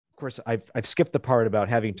course, I've skipped the part about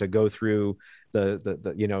having to go through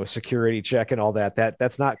the security check and all that.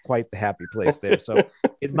 That's not quite the happy place there. So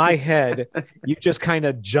in my head, you just kind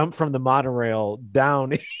of jump from the monorail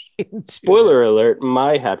down into Spoiler alert,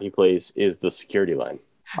 my happy place is the security line.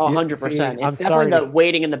 100%. I'm It's definitely sorry. the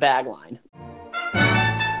waiting in the bag line.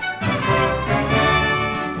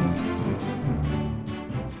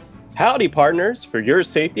 Howdy, partners. For your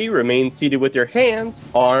safety, remain seated with your hands,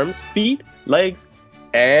 arms, feet, legs,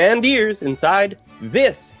 and ears inside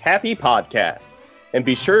this happy podcast. And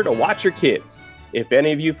be sure to watch your kids. If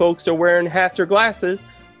any of you folks are wearing hats or glasses,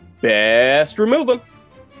 best remove them,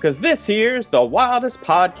 because this here's the wildest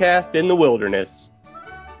podcast in the wilderness.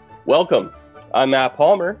 Welcome. I'm Matt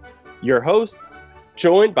Palmer, your host,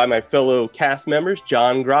 joined by my fellow cast members,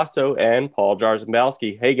 John Grosso and Paul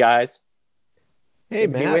Jarzembowski. Hey, guys. Hey,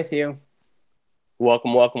 Good to be Matt. with you.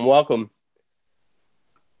 Welcome.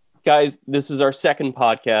 Guys, this is our second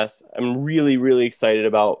podcast. I'm really excited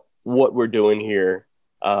about what we're doing here.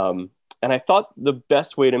 And I thought the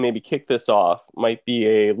best way to maybe kick this off might be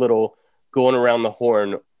a little going around the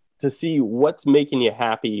horn to see what's making you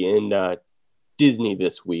happy in Disney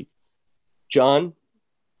this week. John,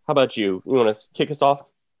 how about you? You want to kick us off?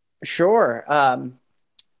 Sure.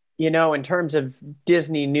 In terms of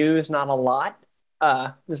Disney news, not a lot.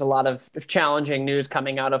 There's a lot of challenging news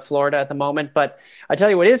coming out of Florida at the moment, but I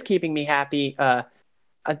tell you what is keeping me happy,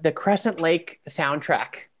 the Crescent Lake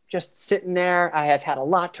soundtrack. Just sitting there, I have had a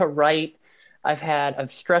lot to write. I've had a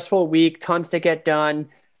stressful week, tons to get done,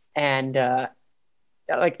 and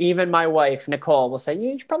like even my wife, Nicole, will say,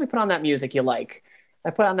 you should probably put on that music you like.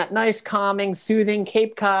 I put on that nice, calming, soothing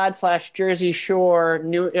Cape Cod / Jersey Shore,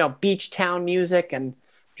 beach town music, and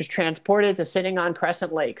just transported to sitting on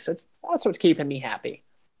Crescent Lake. So that's what's keeping me happy.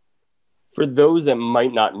 For those that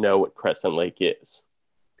might not know what Crescent Lake is,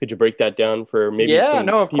 could you break that down for maybe some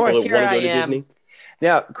of people course. that Here want to I go to am. Disney?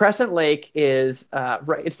 Yeah, Crescent Lake is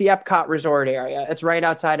it's the Epcot resort area. It's right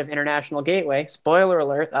outside of International Gateway. Spoiler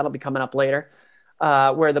alert, that'll be coming up later.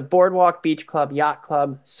 Where the Boardwalk Beach Club, Yacht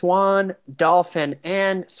Club, Swan, Dolphin,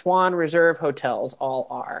 and Swan Reserve hotels all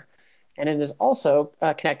are. And it is also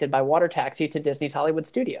connected by water taxi to Disney's Hollywood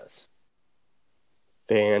Studios.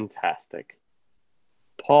 Fantastic.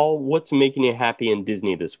 Paul, what's making you happy in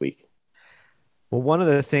Disney this week? Well, one of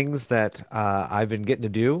the things that I've been getting to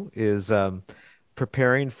do is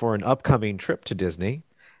preparing for an upcoming trip to Disney.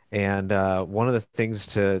 And one of the things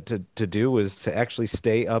to do is to actually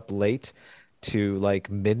stay up late to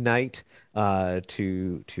like midnight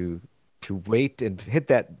to wait and hit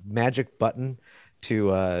that magic button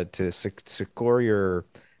to score your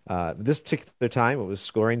this particular time it was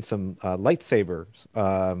scoring some lightsabers,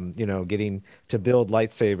 getting to build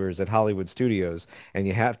lightsabers at Hollywood Studios, and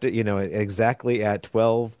you have to, exactly at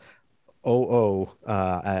 12:00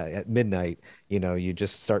 at midnight, you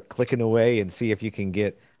just start clicking away and see if you can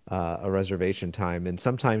get a reservation time. And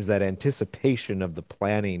sometimes that anticipation of the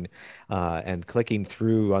planning and clicking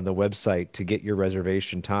through on the website to get your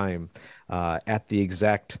reservation time at the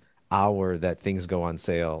exact hour that things go on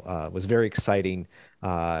sale was very exciting.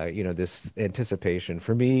 This anticipation.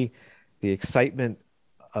 For me, the excitement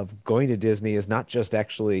of going to Disney is not just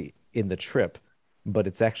actually in the trip, but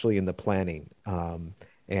it's actually in the planning.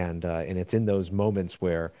 And it's in those moments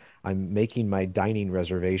where I'm making my dining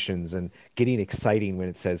reservations and getting exciting when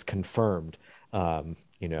it says confirmed.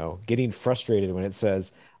 Getting frustrated when it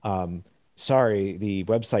says, sorry, the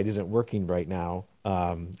website isn't working right now.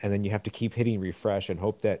 And then you have to keep hitting refresh and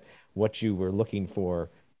hope that what you were looking for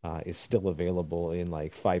is still available in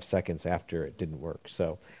like 5 seconds after it didn't work.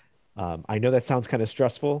 So I know that sounds kind of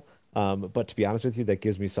stressful, but to be honest with you, that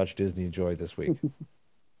gives me such Disney joy this week.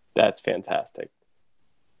 That's fantastic.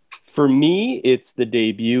 For me, it's the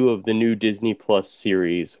debut of the new Disney Plus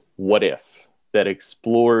series, What If, that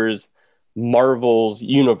explores Marvel's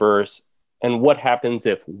universe and what happens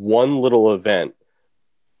if one little event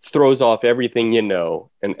throws off everything you know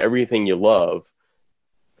and everything you love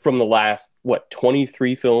from the last,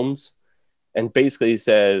 23 films, and basically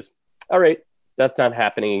says, all right, that's not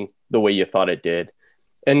happening the way you thought it did,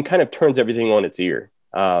 and kind of turns everything on its ear.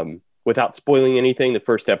 Without spoiling anything, the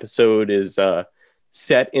first episode is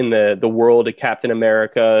set in the world of Captain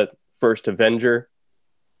America, First Avenger.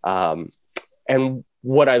 And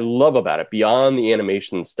what I love about it, beyond the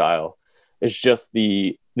animation style, is just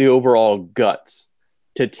the overall guts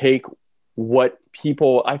to take what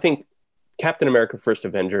people, I think Captain America First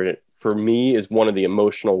Avenger, for me, is one of the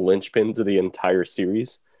emotional linchpins of the entire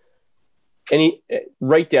series. And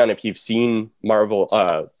write down if you've seen Marvel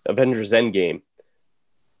Avengers Endgame,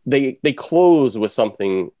 they close with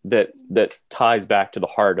something that ties back to the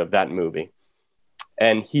heart of that movie.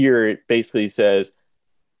 And here it basically says,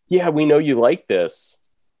 yeah, we know you like this,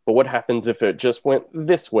 but what happens if it just went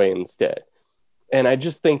this way instead? And I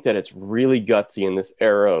just think that it's really gutsy in this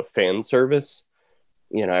era of fan service.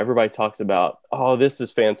 You know, everybody talks about, oh, this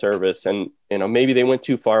is fan service, and you know, maybe they went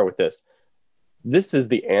too far with this. This is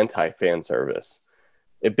the anti-fan service.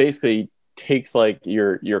 It basically takes like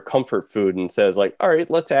your comfort food and says like, all right,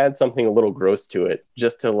 let's add something a little gross to it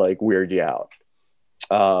just to like weird you out.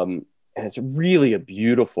 And it's really a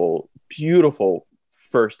beautiful, beautiful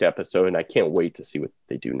first episode, and I can't wait to see what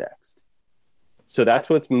they do next. So that's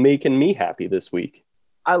what's making me happy this week.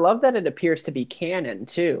 I love that it appears to be canon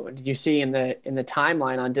too. Did you see in the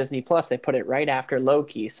timeline on Disney Plus they put it right after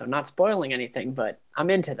Loki, so not spoiling anything, but I'm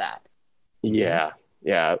into that. Yeah.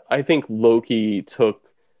 I think Loki took,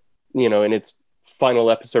 you know, in its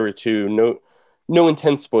final episode or two, no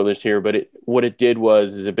intense spoilers here, but what it did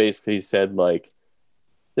was it basically said like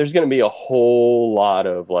there's going to be a whole lot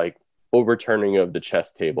of like overturning of the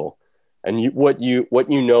chess table, and what you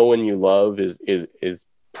know and you love is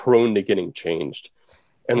prone to getting changed.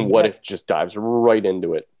 And What If just dives right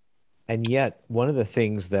into it. And yet, one of the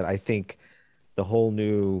things that I think the whole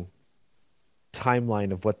new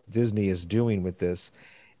timeline of what Disney is doing with this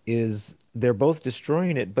is they're both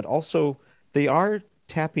destroying it, but also they are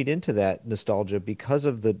tapping into that nostalgia because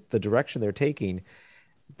of the direction they're taking.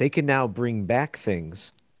 They can now bring back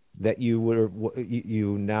things that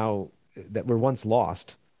you now that were once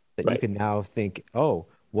lost, that Right. you can now think, oh,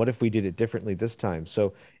 what if we did it differently this time?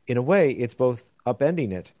 So in a way, it's both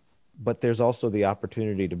upending it, but there's also the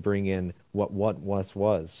opportunity to bring in what once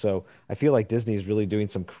was. So I feel like Disney is really doing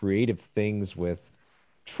some creative things with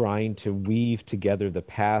trying to weave together the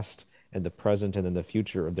past and the present and then the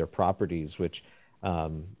future of their properties, which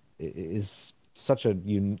is such a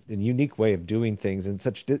unique way of doing things. And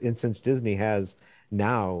since Disney has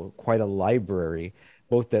now quite a library,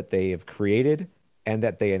 both that they have created and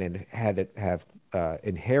that they have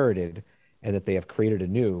inherited, and that they have created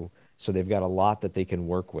anew. So they've got a lot that they can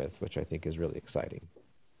work with, which I think is really exciting.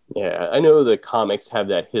 Yeah, I know the comics have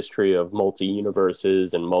that history of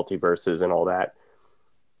multi-universes and multiverses and all that.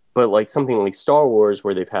 But like something like Star Wars,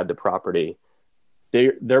 where they've had the property,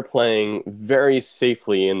 they're playing very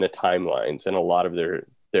safely in the timelines and a lot of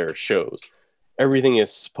their shows. Everything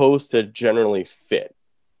is supposed to generally fit.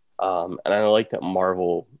 And I like that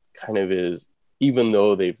Marvel kind of is, even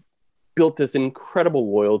though they've built this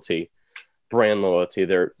incredible brand loyalty,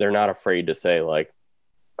 they're not afraid to say like,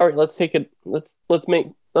 all right, let's take a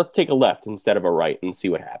left instead of a right and see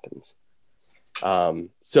what happens.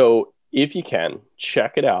 So if you can,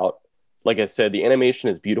 check it out. Like I said, the animation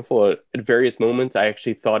is beautiful. At various moments, I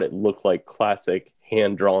actually thought it looked like classic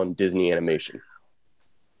hand-drawn Disney animation.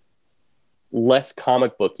 Less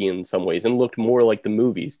comic booky in some ways, and looked more like the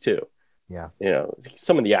movies too. Yeah. You know,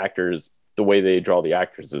 some of the actors, the way they draw the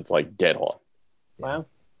actors, it's like dead on. Wow.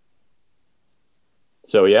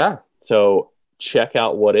 So check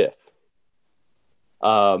out What If.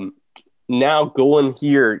 Now going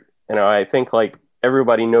here, you know, I think like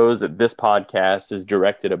everybody knows that this podcast is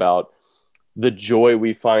directed about the joy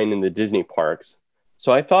we find in the Disney parks.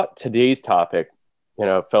 So I thought today's topic, you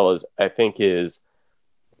know, fellas, I think is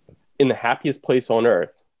in the happiest place on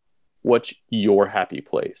earth. What's your happy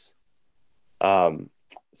place?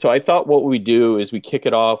 So I thought what we do is we kick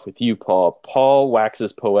it off with you, Paul. Paul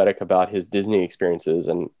waxes poetic about his Disney experiences,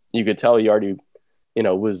 and you could tell he already, you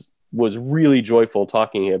know, was really joyful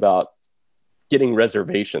talking about getting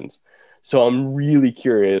reservations. So I'm really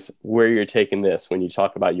curious where you're taking this when you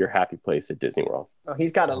talk about your happy place at Disney World. Oh,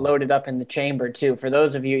 he's got it loaded up in the chamber too. For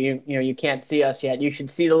those of you, you can't see us yet. You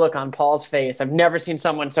should see the look on Paul's face. I've never seen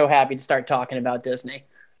someone so happy to start talking about Disney.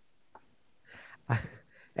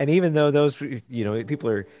 And even though those, you know,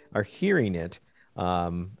 people are hearing it,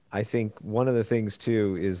 I think one of the things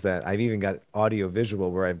too is that I've even got audio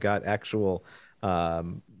visual where I've got actual,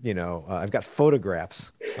 I've got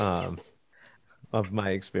photographs of my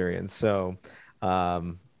experience. So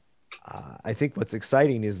I think what's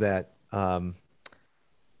exciting is that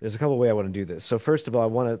there's a couple of ways I want to do this. So first of all, I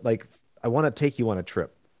want to take you on a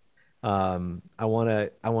trip. I want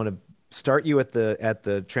to start you at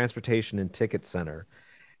the transportation and ticket center.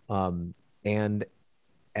 And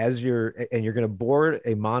you're going to board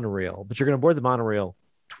a monorail, but you're going to board the monorail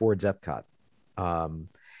towards Epcot.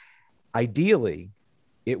 Ideally,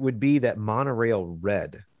 it would be that monorail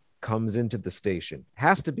red comes into the station.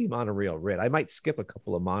 Has to be monorail red. I might skip a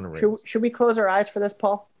couple of monorails. Should we close our eyes for this,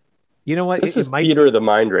 Paul? You know what? This is theater of the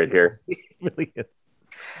mind right here. It really is.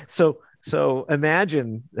 So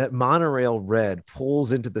imagine that monorail red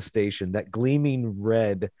pulls into the station, that gleaming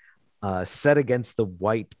red set against the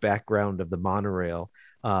white background of the monorail,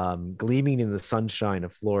 gleaming in the sunshine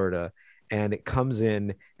of Florida. And it comes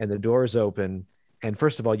in, and the doors open, and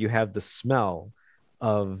first of all, you have the smell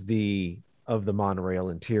of the monorail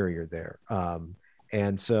interior there,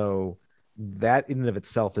 and so that in and of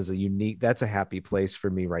itself is that's a happy place for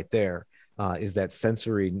me right there. Is that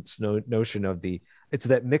sensory notion of it's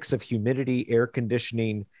that mix of humidity, air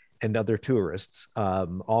conditioning, and other tourists,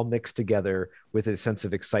 all mixed together with a sense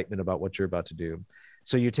of excitement about what you're about to do.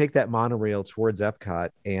 So you take that monorail towards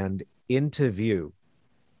Epcot, and into view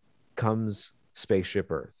comes Spaceship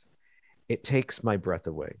Earth. It takes my breath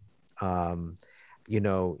away. The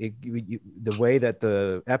way that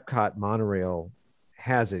the Epcot monorail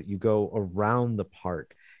has it, you go around the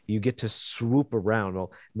park. You get to swoop around.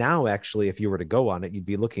 Well, now actually, if you were to go on it, you'd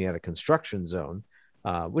be looking at a construction zone,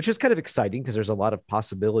 which is kind of exciting because there's a lot of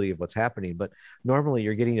possibility of what's happening. But normally,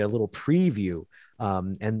 you're getting a little preview,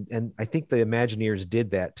 and I think the Imagineers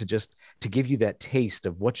did that to give you that taste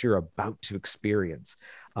of what you're about to experience.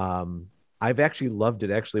 I've actually loved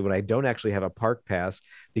it when I don't actually have a park pass,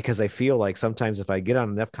 because I feel like sometimes if I get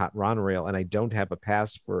on an Epcot monorail and I don't have a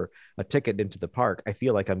pass for a ticket into the park, I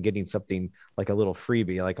feel like I'm getting something like a little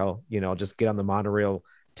freebie. Like I'll just get on the monorail,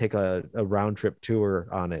 take a round trip tour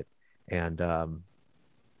on it. And,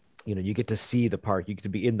 you get to see the park, you get to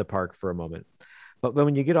be in the park for a moment. But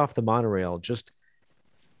when you get off the monorail,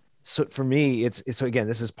 so for me, so again,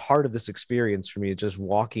 this is part of this experience for me, just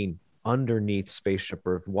walking underneath Spaceship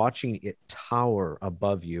Earth, watching it tower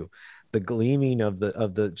above you, the gleaming of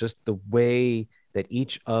just the way that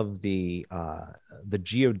each of the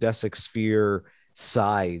geodesic sphere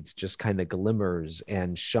sides just kind of glimmers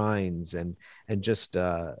and shines, and just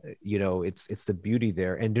it's the beauty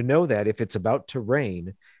there. And to know that if it's about to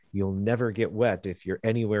rain, you'll never get wet if you're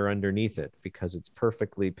anywhere underneath it, because it's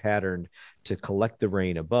perfectly patterned to collect the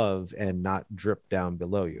rain above and not drip down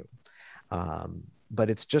below you. But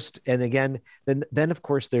it's just, and again, then of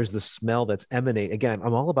course there's the smell that's emanate. Again,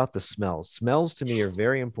 I'm all about the smells. Smells to me are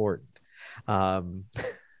very important,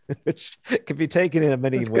 which can be taken in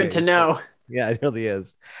many ways. It's good to know. Yeah, it really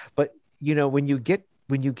is. But when you get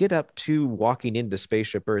up to walking into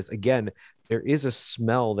Spaceship Earth, again, there is a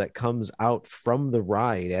smell that comes out from the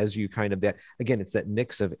ride as you it's that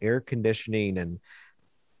mix of air conditioning and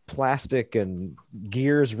plastic and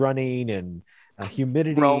gears running and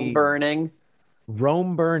humidity.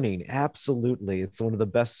 Rome burning. Absolutely. It's one of the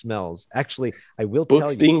best smells. Actually, I will tell you.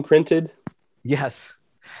 Books being printed. Yes.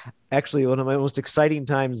 Actually, one of my most exciting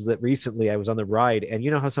times that recently I was on the ride, and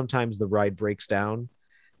you know how sometimes the ride breaks down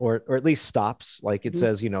or at least stops, like it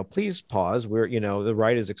says, please pause. The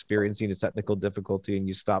ride is experiencing a technical difficulty, and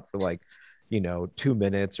you stop for 2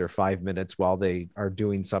 minutes or 5 minutes while they are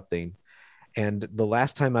doing something. And the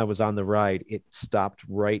last time I was on the ride, it stopped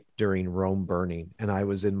right during Rome burning. And I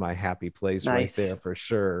was in my happy place right there for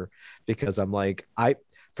sure. Because I'm like,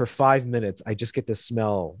 for 5 minutes, I just get to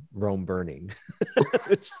smell Rome burning.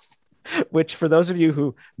 which for those of you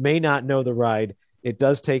who may not know the ride, it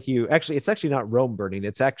does take you, it's actually not Rome burning.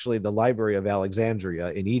 It's actually the Library of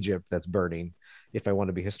Alexandria in Egypt that's burning, if I want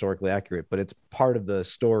to be historically accurate. But it's part of the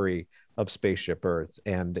story of Spaceship Earth.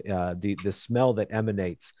 And the smell that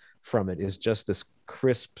emanates from it is just this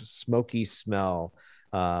crisp, smoky smell.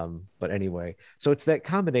 But anyway, so it's that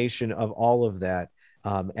combination of all of that,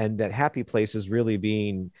 and that happy place is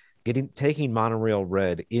really taking Monorail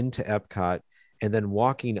Red into Epcot and then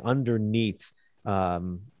walking underneath.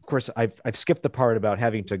 Of course, I've skipped the part about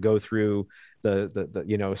having to go through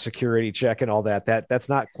the security check and all that. That's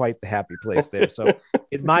not quite the happy place there. So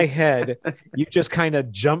in my head, you just kind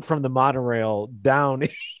of jump from the monorail down.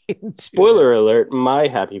 Spoiler alert, my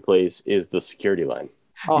happy place is the security line.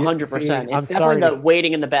 100%. It's definitely the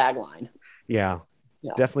waiting in the bag line. Yeah.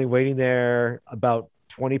 Definitely waiting there, about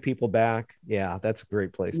 20 people back. Yeah, that's a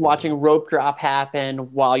great place. Watching rope drop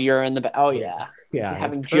happen while you're in the yeah,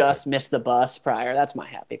 having just missed the bus prior. That's my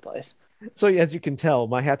happy place. So as you can tell,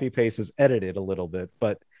 my happy place is edited a little bit,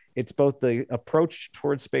 but it's both the approach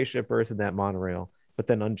towards Spaceship Earth and that monorail, but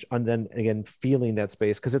then then again feeling that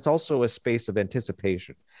space, because it's also a space of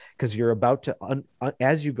anticipation, because you're about to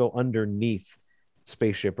as you go underneath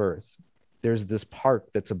Spaceship Earth, there's this park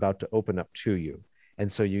that's about to open up to you.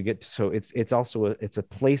 And so it's also a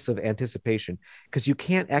place of anticipation, because you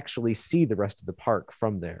can't actually see the rest of the park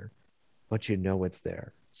from there, but it's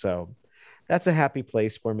there. So that's a happy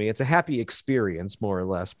place for me. It's a happy experience, more or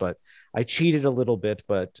less, but I cheated a little bit,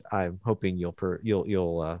 but I'm hoping you'll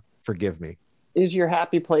forgive me. Is your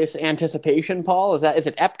happy place anticipation, Paul? Is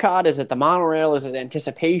it Epcot? Is it the monorail? Is it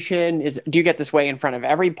anticipation? Do you get this way in front of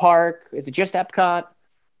every park? Is it just Epcot?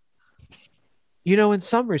 In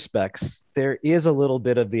some respects, there is a little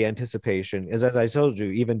bit of the anticipation, as I told you,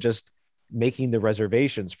 even just making the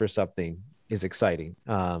reservations for something is exciting.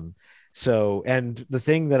 And the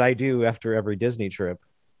thing that I do after every Disney trip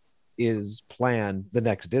is plan the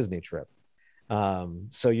next Disney trip.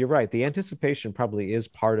 So you're right. The anticipation probably is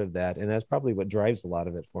part of that. And that's probably what drives a lot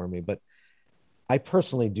of it for me. But I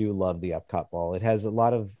personally do love the Epcot ball. It has a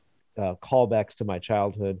lot of callbacks to my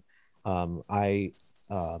childhood. I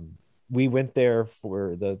We went there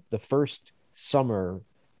for the first summer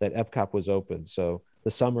that Epcot was open. So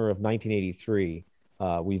the summer of 1983,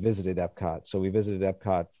 we visited Epcot. So we visited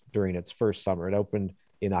Epcot during its first summer. It opened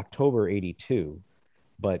in October '82,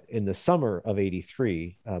 but in the summer of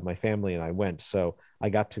 '83, my family and I went. So I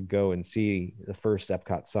got to go and see the first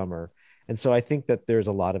Epcot summer. And so I think that there's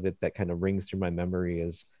a lot of it that kind of rings through my memory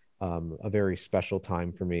as a very special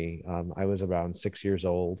time for me. I was around 6 years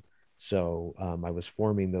old. So I was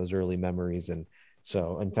forming those early memories. And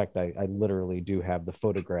so, in fact, I literally do have the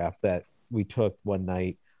photograph that we took one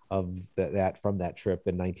night of that from that trip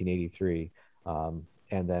in 1983.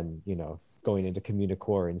 And then, going into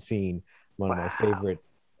Communicore and seeing one of my favorite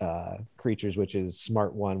creatures, which is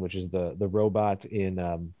Smart One, which is the robot in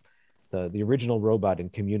the original robot in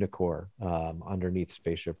Communicore underneath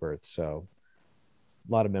Spaceship Earth. So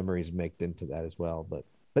a lot of memories baked into that as well. But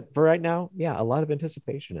for right now, yeah, a lot of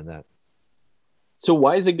anticipation in that. So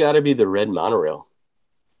why has it got to be the red monorail?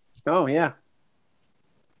 Oh yeah.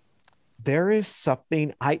 There is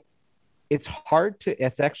something it's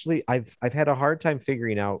actually I've had a hard time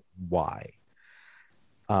figuring out why.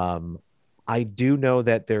 I do know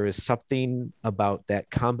that there is something about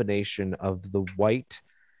that combination of the white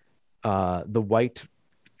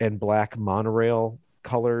and black monorail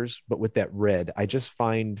colors, but with that red. I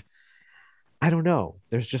don't know.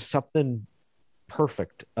 There's just something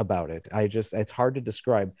perfect about it. It's hard to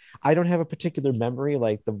describe. I don't have a particular memory,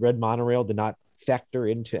 like the red monorail did not factor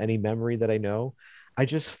into any memory that I know. I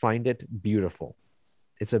just find it beautiful.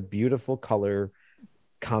 It's a beautiful color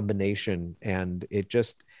combination, and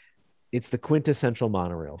it's the quintessential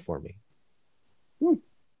monorail for me.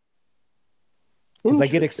 Because I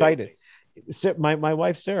get excited. My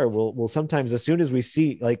wife Sarah will sometimes, as soon as we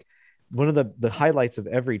see, like, one of the highlights of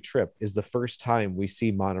every trip is the first time we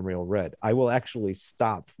see monorail red. I will actually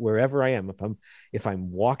stop wherever I am. If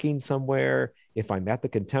I'm walking somewhere, if I'm at the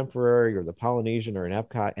Contemporary or the Polynesian or an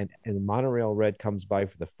Epcot, and monorail red comes by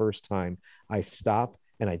for the first time, I stop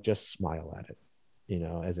and I just smile at it,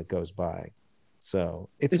 as it goes by. So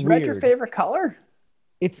is red your favorite color?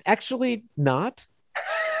 It's actually not.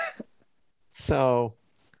 So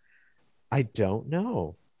I don't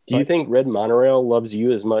know. Do you think red monorail loves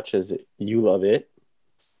you as much as you love it?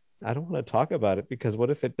 I don't want to talk about it, because what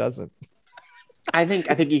if it doesn't? I think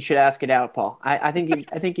you should ask it out, Paul. I think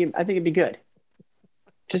it'd be good.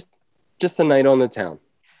 Just a night on the town.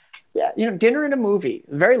 Yeah, dinner and a movie,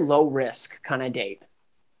 very low risk kind of date.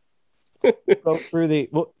 Go through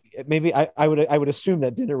maybe I would assume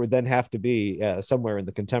that dinner would then have to be somewhere in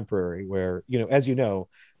the Contemporary, where, as you know,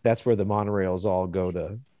 that's where the monorails all go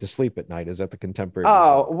to sleep at night, is at the Contemporary.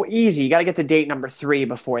 Oh, easy. You got to get to date number 3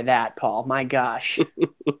 before that, Paul. My gosh.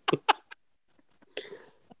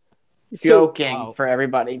 Joking for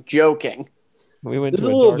everybody. Joking. We went. There's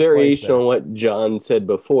a little variation on what John said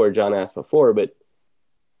before. John asked before, but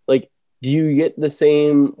like, do you get the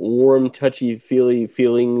same warm, touchy, feely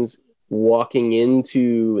feelings walking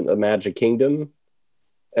into the Magic Kingdom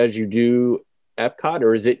as you do Epcot,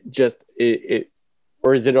 or is it just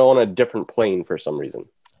or is it on a different plane for some reason?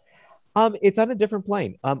 It's on a different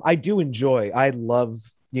plane. I love,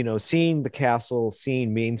 seeing the castle,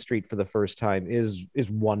 seeing Main Street for the first time is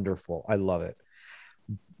wonderful. I love it.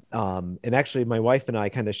 And actually my wife and I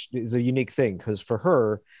is a unique thing, because for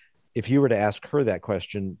her, if you were to ask her that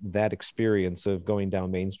question, that experience of going down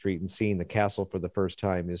Main Street and seeing the castle for the first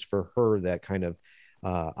time is for her that kind of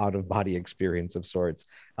out of body experience of sorts.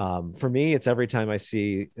 For me, it's every time I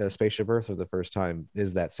see a Spaceship Earth for the first time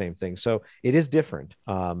is that same thing. So it is different.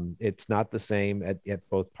 It's not the same at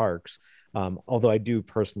both parks, although I do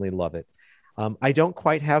personally love it. I don't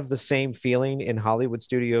quite have the same feeling in Hollywood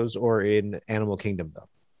Studios or in Animal Kingdom,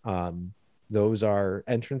 though. Those are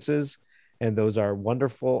entrances, and those are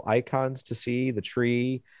wonderful icons to see, the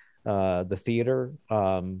tree, the theater,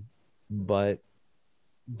 but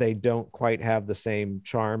they don't quite have the same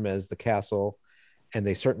charm as the castle, and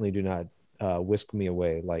they certainly do not whisk me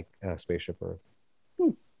away like Spaceship Earth.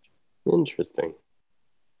 Interesting.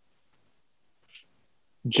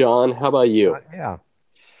 John, how about you? Yeah.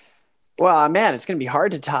 Well, man, it's going to be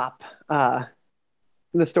hard to top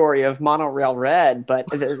the story of Monorail Red, but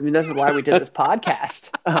this is why we did this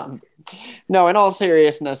podcast. No, in all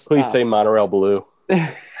seriousness, Please say Monorail Blue.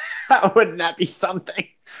 wouldn't that be something?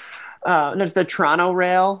 There's the Toronto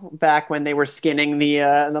Rail back when they were skinning the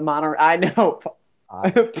monorail. I know,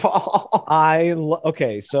 Paul.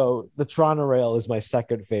 Okay, so the Toronto Rail is my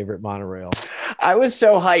second favorite monorail. I was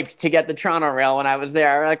so hyped to get the Toronto Rail when I was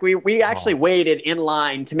there. Like we actually waited in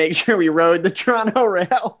line to make sure we rode the Toronto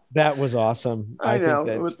Rail. That was awesome. I know,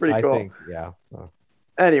 it was pretty cool. Yeah.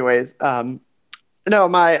 Anyways, no,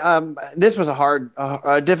 this was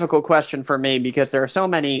a difficult question for me because there are so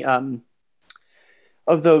many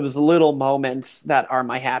of those little moments that are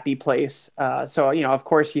my happy place. So, of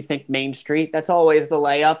course, you think Main Street. That's always the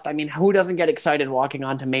layup. I mean, who doesn't get excited walking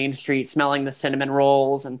onto Main Street, smelling the cinnamon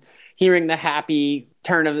rolls and hearing the happy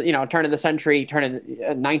turn of the 19th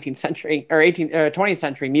century or 20th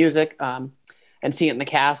century music, and seeing it in the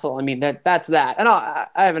castle. I mean, that's that. And I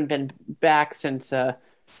haven't been back since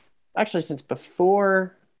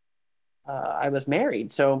before I was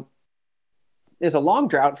married. So is a long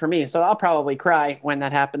drought for me, so I'll probably cry when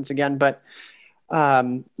that happens again. But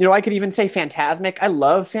I could even say Fantasmic. I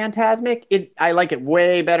love Fantasmic. I like it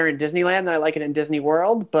way better in Disneyland than I like it in Disney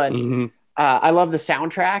World. But I love the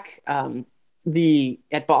soundtrack.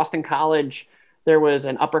 At Boston College, there was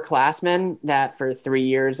an upperclassman that for 3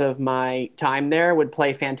 years of my time there would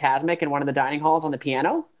play Fantasmic in one of the dining halls on the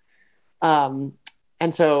piano. And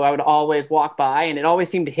so I would always walk by, and it always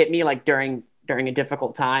seemed to hit me like during a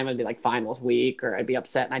difficult time. It'd be like finals week, or I'd be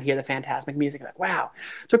upset and I'd hear the Fantasmic music. Like, wow.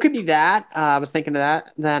 So it could be that. I was thinking of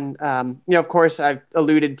that. Then, of course, I've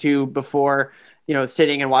alluded to before,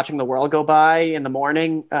 sitting and watching the world go by in the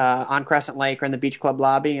morning on Crescent Lake or in the beach club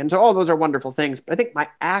lobby. And so all those are wonderful things. But I think my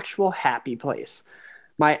actual happy place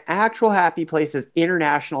is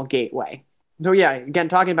International Gateway. So yeah, again,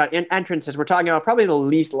 talking about entrances, we're talking about probably the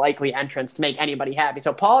least likely entrance to make anybody happy.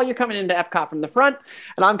 So Paul, you're coming into Epcot from the front,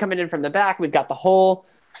 and I'm coming in from the back. We've got the whole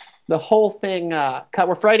thing cut.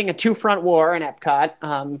 We're fighting a two-front war in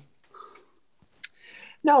Epcot.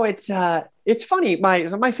 No, it's funny.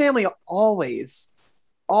 My family always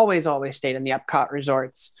stayed in the Epcot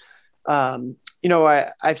resorts. I've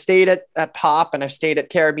stayed at Pop, and I've stayed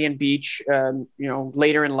at Caribbean Beach,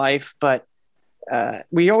 later in life, but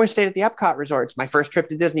we always stayed at the Epcot resorts. My first trip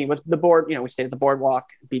to Disney was we stayed at the Boardwalk,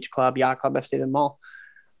 Beach Club, Yacht Club. I've stayed in them all.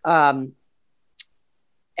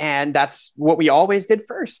 And that's what we always did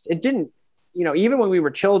first. It didn't, even when we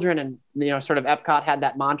were children and, sort of Epcot had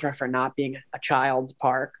that mantra for not being a child's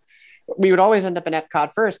park, we would always end up in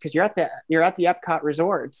Epcot first because you're at the Epcot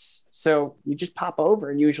resorts. So you just pop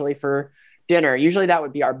over usually for dinner. Usually that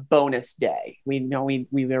would be our bonus day. We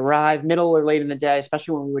would arrive middle or late in the day,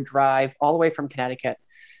 especially when we would drive all the way from Connecticut,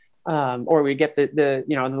 or we'd get the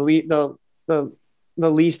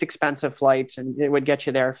least expensive flights, and it would get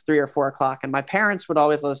you there 3 or 4 o'clock. And my parents would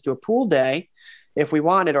always let us do a pool day if we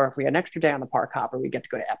wanted, or if we had an extra day on the park hopper, we'd get to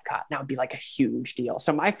go to Epcot. And that would be like a huge deal.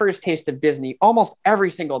 So my first taste of Disney, almost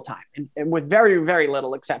every single time, and with very, very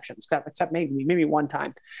little exceptions, except maybe one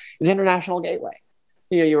time, is International Gateway.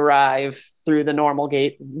 You arrive through the normal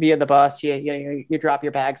gate via the bus, you drop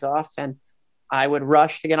your bags off, and I would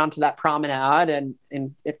rush to get onto that promenade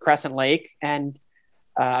and at Crescent Lake. And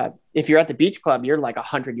if you're at the Beach Club, you're like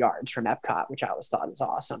 100 yards from Epcot, which I always thought was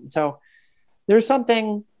awesome. So there's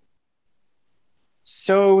something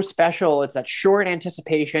so special. It's that short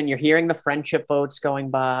anticipation. You're hearing the friendship boats going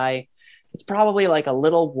by. It's probably like a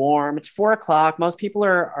little warm. It's 4 o'clock. Most people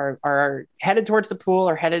are headed towards the pool,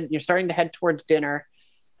 or you're starting to head towards dinner.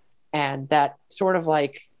 And that sort of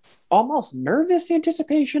like almost nervous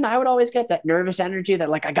anticipation. I would always get that nervous energy that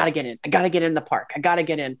like, I got to get in the park. I got to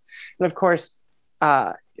get in. And of course,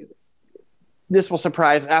 this will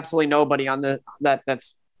surprise absolutely nobody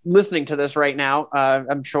that's listening to this right now.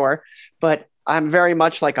 I'm sure, but I'm very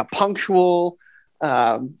much like a punctual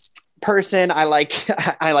person. I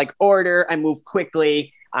like order. I move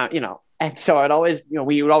quickly, and so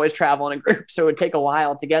we would always travel in a group. So it would take a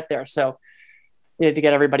while to get there. So you had to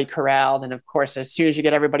get everybody corralled. And of course, as soon as you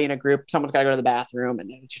get everybody in a group, someone's got to go to the bathroom,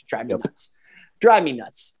 and it just drive me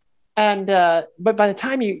nuts. And, but by the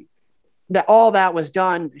time all that was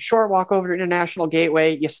done, short walk over to International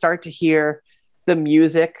Gateway, you start to hear the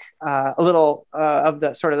music, a little of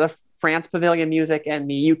the sort of the France pavilion music and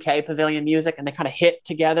the UK pavilion music, and they kind of hit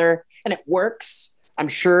together, and it works. I'm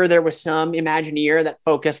sure there was some Imagineer that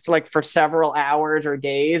focused like for several hours or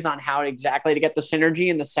days on how exactly to get the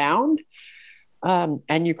synergy and the sound.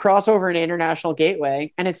 And you cross over an International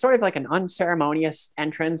Gateway, and it's sort of like an unceremonious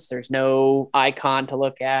entrance. There's no icon to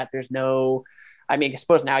look at. I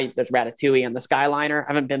suppose now there's Ratatouille and the Skyliner. I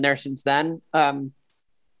haven't been there since then.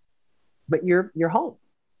 But you're home.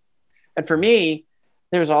 And for me,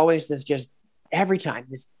 there's always this just every time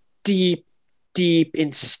this deep, deep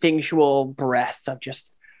instinctual breath of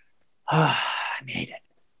just, I made it.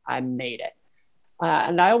 I made it.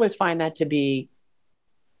 And I always find that to be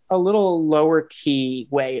a little lower key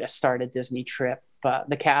way to start a Disney trip. But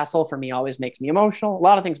the castle for me always makes me emotional. A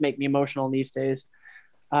lot of things make me emotional these days.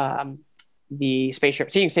 The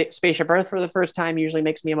seeing Spaceship Earth for the first time usually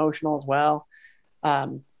makes me emotional as well.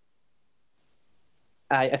 I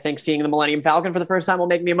think seeing the Millennium Falcon for the first time will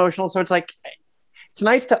make me emotional. So it's like, it's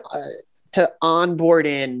nice to onboard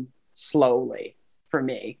in slowly for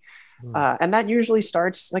me. And that usually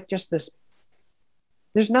starts like just this.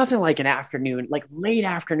 There's nothing like an afternoon, like late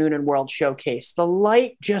afternoon in World Showcase. The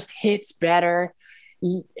light just hits better.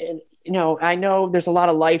 I know there's a lot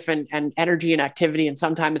of life and energy and activity. And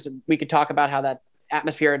sometimes we could talk about how that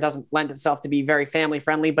atmosphere doesn't lend itself to be very family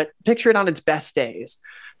friendly, but picture it on its best days.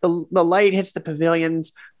 The light hits the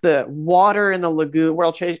pavilions, the water in the lagoon,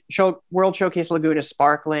 World Showcase Lagoon is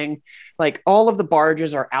sparkling. Like all of the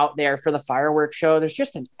barges are out there for the fireworks show. There's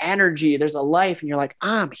just an energy, there's a life, and you're like,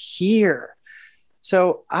 I'm here.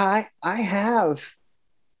 So I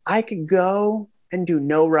could go and do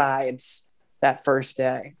no rides that first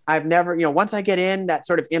day. I've never, once I get in that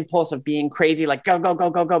sort of impulse of being crazy, like go, go,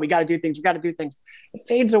 go, go, go. We got to do things. It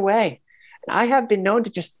fades away. And I have been known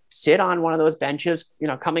to just sit on one of those benches,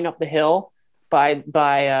 coming up the hill by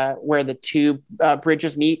where the two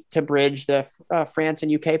bridges meet to bridge the France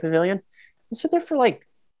and UK pavilion, and sit there for like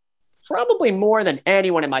probably more than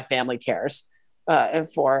anyone in my family cares. And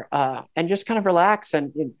just kind of relax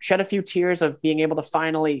and shed a few tears of being able to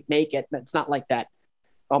finally make it. But it's not like that,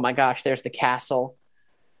 oh my gosh, there's the castle.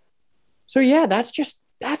 So yeah,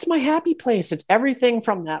 that's my happy place. It's everything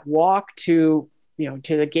from that walk to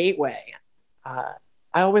the gateway.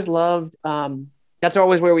 I always loved, that's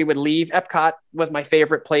always where we would leave. Epcot was my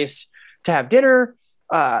favorite place to have dinner,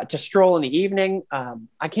 to stroll in the evening.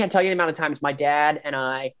 I can't tell you the amount of times my dad and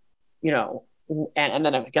I, and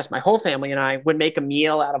then I guess my whole family and I would make a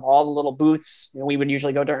meal out of all the little booths. We would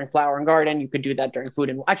usually go during Flower and Garden. You could do that during Food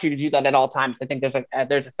and actually you do that at all times. I think there's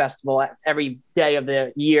a festival every day of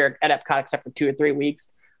the year at Epcot except for 2 or 3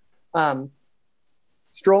 weeks.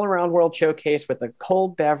 Stroll around World Showcase with a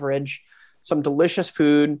cold beverage, some delicious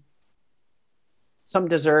food, some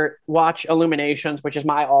dessert, watch Illuminations, which is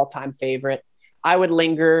my all-time favorite. I would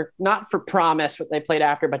linger, not for Promise, what they played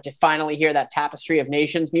after, but to finally hear that Tapestry of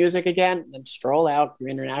Nations music again, and then stroll out through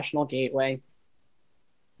International Gateway.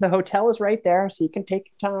 The hotel is right there, so you can take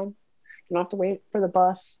your time. You don't have to wait for the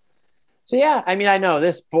bus. So yeah, I mean, I know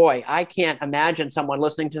this, boy, I can't imagine someone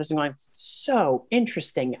listening to this and going, so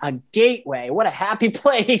interesting, a gateway, what a happy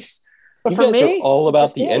place. But you for guys me, are all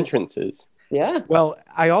about the entrances. Yeah. Well,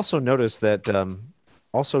 I also noticed that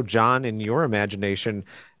also, John, in your imagination,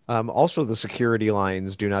 also the security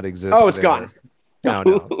lines do not exist. Oh, it's gone.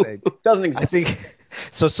 No, it doesn't exist. I think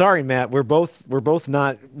so. Sorry, Matt. We're both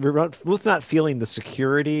not feeling the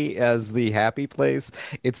security as the happy place.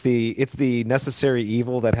 It's the necessary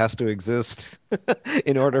evil that has to exist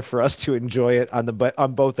in order for us to enjoy it on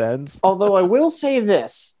both ends. Although I will say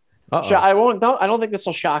this. Uh-oh. I don't think this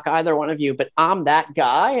will shock either one of you, but I'm that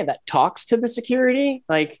guy that talks to the security.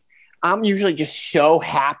 Like, I'm usually just so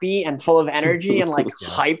happy and full of energy and like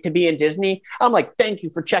hyped to be in Disney. I'm like, thank you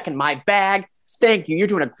for checking my bag. Thank you. You're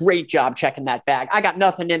doing a great job checking that bag. I got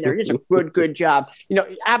nothing in there. It's a good job.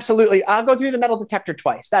 Absolutely. I'll go through the metal detector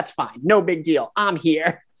twice. That's fine. No big deal. I'm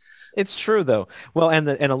here. It's true though. Well, and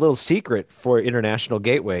a little secret for International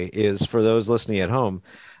Gateway is for those listening at home.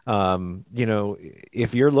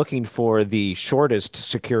 If you're looking for the shortest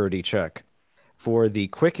security check, for the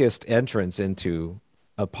quickest entrance into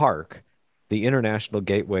a park, the International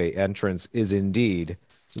Gateway entrance is indeed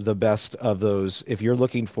the best of those. If you're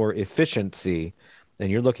looking for efficiency and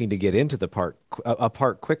you're looking to get into the park, a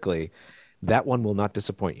park quickly, that one will not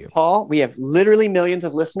disappoint you. Paul, we have literally millions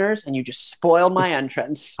of listeners and you just spoiled my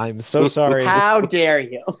entrance. I'm so sorry. How dare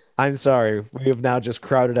you? I'm sorry. We have now just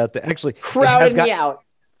crowded out crowded me out.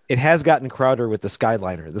 It has gotten crowded with the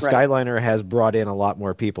Skyliner. The Skyliner has brought in a lot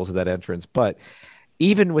more people to that entrance, but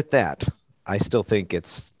even with that, I still think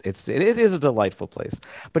it is a delightful place.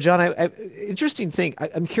 But John, interesting thing.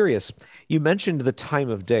 I'm curious. You mentioned the time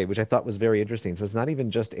of day, which I thought was very interesting. So it's not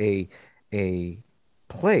even just a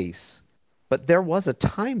place, but there was a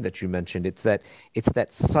time that you mentioned. It's that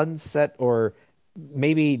sunset, or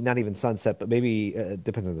maybe not even sunset, but maybe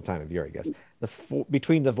depends on the time of year, I guess.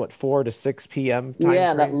 Between the 4 to 6 p.m. time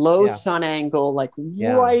frame? That low sun angle, like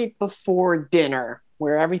right before dinner,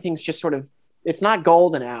 where everything's just sort of. It's not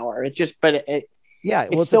golden hour. It's just, but it's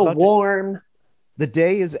still warm. The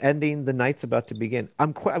day is ending, the night's about to begin.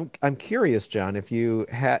 I'm curious, John, if you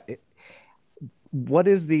had what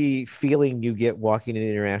is the feeling you get walking in the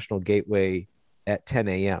International Gateway at 10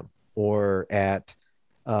 a.m. or at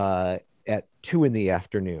 2 in the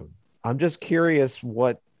afternoon? I'm just curious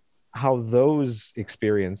what how those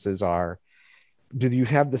experiences are. Do you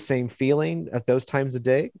have the same feeling at those times of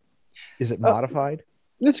day? Is it Uh, modified?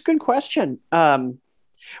 that's a good question.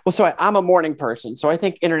 Well, so I'm a morning person, so I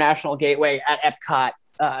think International Gateway at Epcot.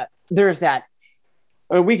 There's that.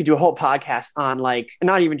 I mean, we could do a whole podcast on like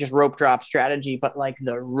not even just rope drop strategy, but like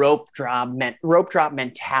the rope drop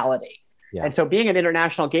mentality. Yeah. And so, being an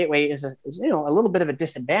International Gateway is a little bit of a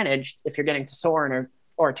disadvantage if you're getting to soar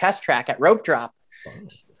or a test track at rope drop.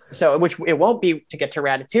 So, which it won't be to get to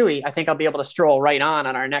Ratatouille. I think I'll be able to stroll right on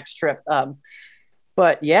our next trip.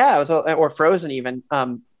 But yeah, it was, or Frozen even.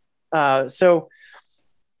 So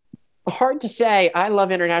hard to say. I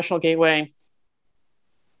love International Gateway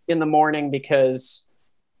in the morning because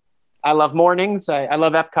I love mornings. I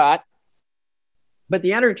love Epcot, but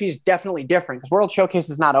the energy is definitely different because World Showcase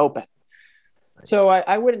is not open. So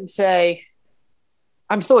I wouldn't say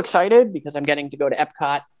I'm still excited because I'm getting to go to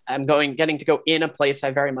Epcot. Getting to go in a place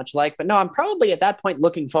I very much like, but no, I'm probably at that point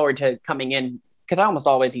looking forward to coming in because I almost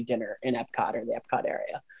always eat dinner in Epcot or the Epcot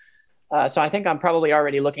area. So I think I'm probably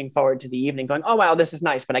already looking forward to the evening going, oh, wow, this is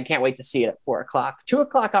nice, but I can't wait to see it at 4 o'clock. 2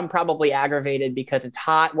 o'clock, I'm probably aggravated because it's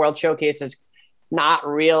hot. World Showcase is not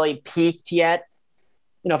really peaked yet.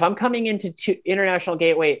 If I'm coming into International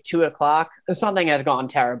Gateway at 2 o'clock, something has gone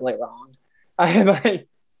terribly wrong.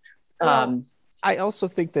 I also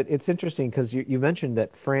think that it's interesting because you mentioned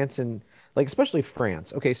that France and like especially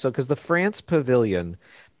France. Okay, so because the France Pavilion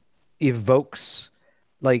evokes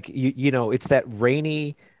like it's that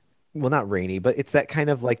rainy, well not rainy, but it's that kind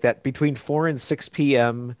of like that between 4 and 6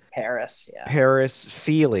 p.m. Paris, yeah. Paris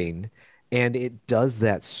feeling, and it does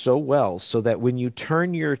that so well so that when you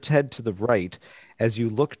turn your head to the right as you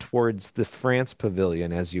look towards the France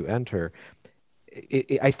Pavilion as you enter,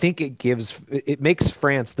 I think it makes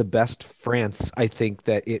France the best France I think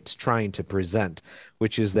that it's trying to present,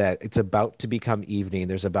 which is that it's about to become evening.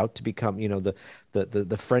 There's about to become,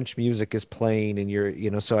 the French music is playing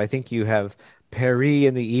and so I think you have Paris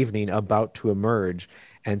in the evening about to emerge.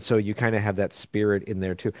 And so you kind of have that spirit in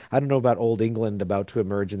there too. I don't know about Old England about to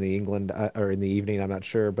emerge in the England or in the evening. I'm not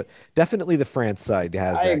sure, but definitely the France side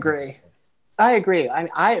has I that. agree. I agree.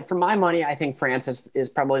 For my money, I think France is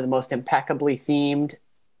probably the most impeccably themed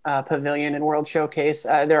pavilion in World Showcase.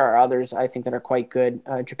 There are others I think that are quite good.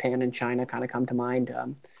 Japan and China kind of come to mind,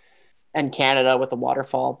 and Canada with the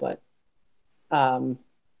waterfall. But the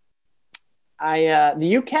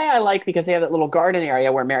UK I like because they have that little garden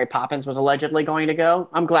area where Mary Poppins was allegedly going to go.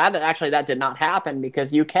 I'm glad that actually that did not happen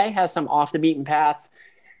because UK has some off the beaten path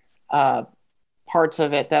parts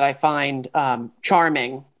of it that I find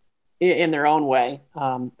charming in their own way,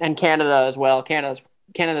 and Canada as well.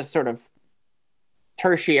 Canada's sort of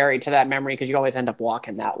tertiary to that memory because you always end up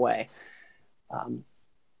walking that way.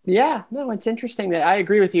 Yeah, no, it's interesting that I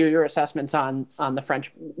agree with you. Your assessments on the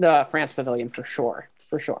France Pavilion for sure,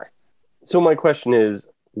 for sure. So my question is,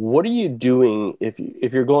 what are you doing if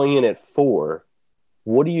you're going in at 4?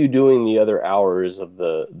 What are you doing the other hours of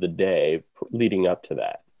the day leading up to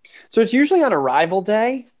that? So it's usually on arrival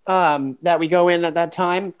day that we go in at that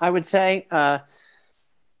time, I would say.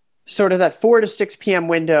 Sort of that 4 to 6 p.m.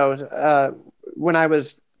 window. When I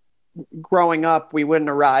was growing up, we wouldn't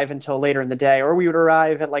arrive until later in the day, or we would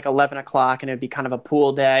arrive at like 11 o'clock and it'd be kind of a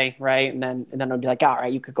pool day, right? And then it'd be like, all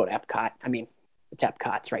right, you could go to Epcot. I mean, it's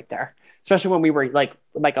Epcot, it's right there. Especially when we were like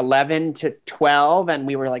 11 to 12 and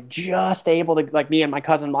we were like just able to, like me and my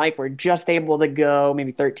cousin Mike were just able to go,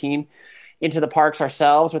 maybe 13, into the parks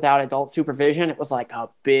ourselves without adult supervision. It was like a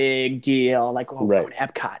big deal, like, oh, we're going to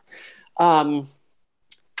Epcot.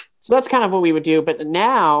 So that's kind of what we would do. But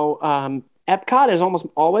now Epcot is almost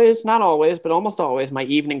always, not always, but almost always my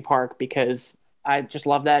evening park because I just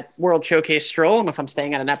love that World Showcase stroll. And if I'm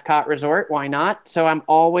staying at an Epcot resort, why not? So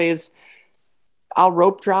I'll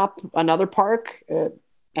rope drop another park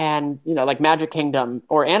and, like Magic Kingdom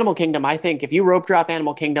or Animal Kingdom. I think if you rope drop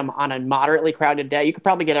Animal Kingdom on a moderately crowded day, you could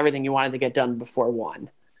probably get everything you wanted to get done before 1.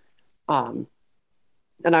 And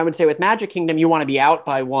I would say with Magic Kingdom, you want to be out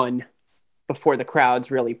by 1 before the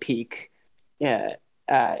crowds really peak. Yeah.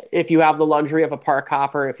 If you have the luxury of a park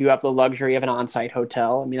hopper, if you have the luxury of an on-site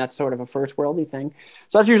hotel, I mean, that's sort of a first worldly thing.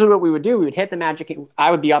 So that's usually what we would do. We would hit the Magic.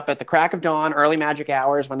 I would be up at the crack of dawn, early magic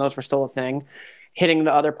hours when those were still a thing, hitting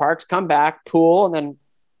the other parks, come back, pool, and then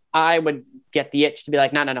I would get the itch to be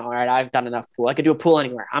like, no, all right, I've done enough pool. I could do a pool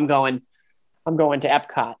anywhere. I'm going to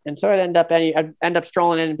Epcot. And so I'd end up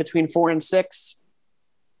strolling in between 4 and 6,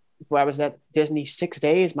 if I was at Disney 6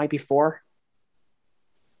 days, might be 4.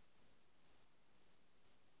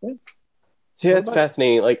 See, What that's about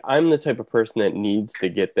fascinating. Like, I'm the type of person that needs to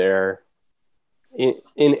get there in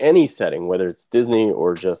any setting, whether it's Disney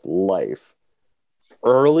or just life,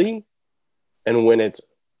 early and when it's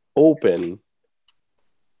open,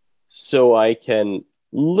 so I can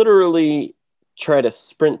literally try to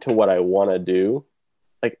sprint to what I want to do.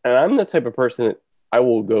 Like, and I'm the type of person that I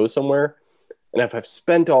will go somewhere, and if I've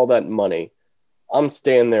spent all that money, I'm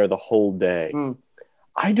staying there the whole day. Mm.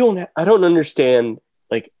 I don't understand.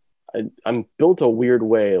 Like, I'm built a weird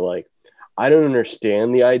way. Like, I don't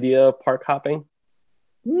understand the idea of park hopping.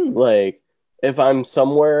 Like, if I'm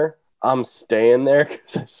somewhere, I'm staying there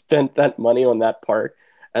because I spent that money on that park,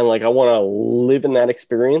 and like I want to live in that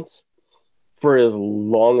experience for as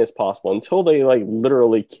long as possible until they like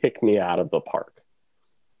literally kick me out of the park.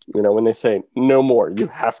 You know, when they say no more, you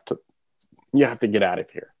have to get out of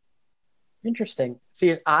here. Interesting.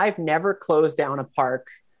 See, I've never closed down a park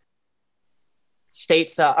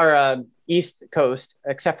states or East Coast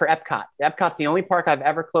except for Epcot. Epcot's the only park I've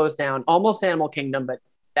ever closed down. Almost Animal Kingdom, but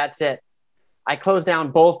that's it. I closed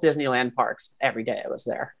down both Disneyland parks every day I was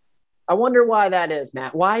there. I wonder why that is,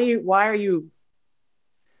 Matt. Why are you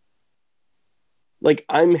Like,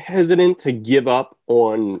 I'm hesitant to give up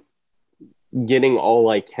on getting all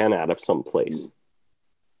I can out of some place.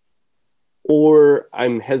 Or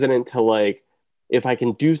I'm hesitant to like, if I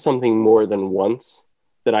can do something more than once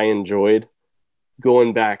that I enjoyed,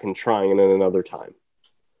 going back and trying it another time.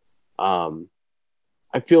 Um,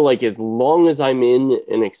 I feel like as long as I'm in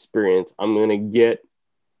an experience, I'm going to get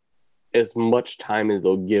as much time as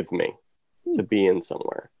they'll give me to be in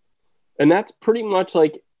somewhere. And that's pretty much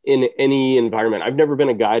like in any environment. I've never been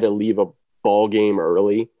a guy to leave a ball game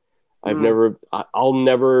early. I'll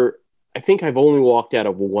never, I think I've only walked out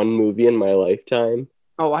of one movie in my lifetime.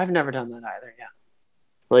 Oh, I've never done that either. Yeah.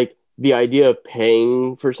 Like the idea of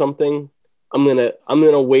paying for something, I'm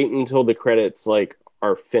gonna wait until the credits like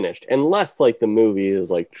are finished. Unless like the movie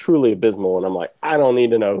is like truly abysmal and I'm like, I don't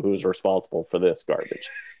need to know who's responsible for this garbage.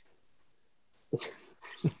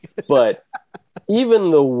 But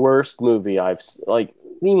even the worst movie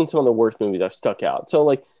even some of the worst movies I've stuck out. So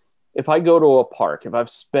like if I go to a park, if I've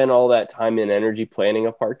spent all that time and energy planning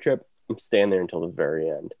a park trip, I'm staying there until the very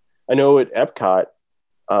end. I know at Epcot,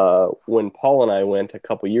 when Paul and I went a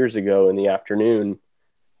couple years ago in the afternoon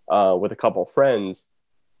with a couple of friends,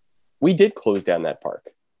 we did close down that park.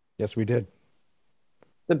 Yes, we did.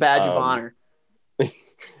 It's a badge of honor. It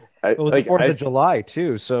was the 4th of July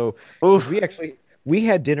too, so Oof. we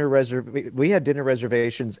had dinner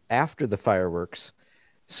reservations after the fireworks,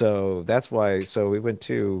 so that's why. So we went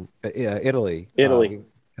to Italy. Italy.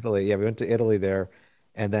 Yeah, we went to Italy there,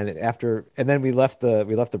 and then we left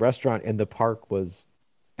the restaurant, and the park was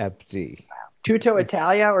empty. Tutto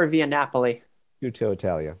Italia or Via Napoli? Tutto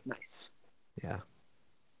Italia. Nice. Yeah.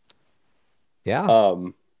 Yeah.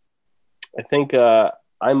 I think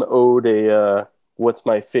I'm owed a what's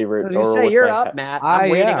my favorite. I was gonna say you're up, Matt.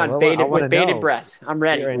 I'm waiting on bated breath. I'm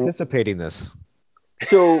ready. You're anticipating this.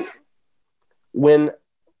 So when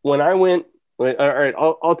I went, all right,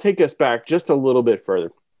 I'll take us back just a little bit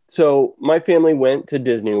further. So my family went to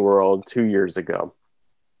Disney World 2 years ago.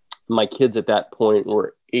 My kids at that point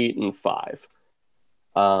were 8 and 5.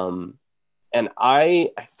 And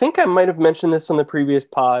I think I might have mentioned this on the previous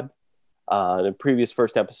pod, the previous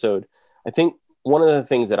first episode. I think one of the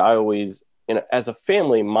things that I always, as a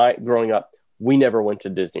family, growing up, we never went to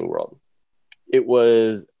Disney World. It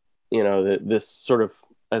was, this sort of,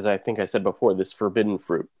 as I think I said before, this forbidden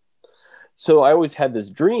fruit. So I always had this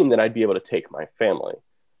dream that I'd be able to take my family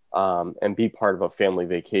and be part of a family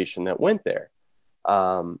vacation that went there.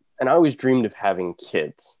 And I always dreamed of having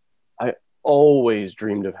kids. I always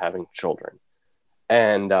dreamed of having children.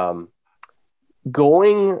 And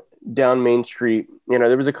going down Main Street,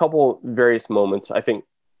 there was a couple various moments. I think,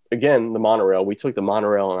 again, the monorail. We took the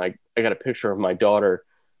monorail, and I got a picture of my daughter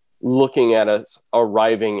looking at us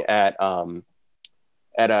arriving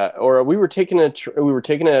we were taking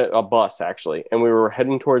a bus actually, and we were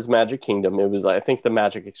heading towards Magic Kingdom. It was, I think, the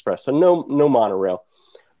Magic Express, so no monorail.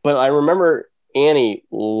 But I remember Annie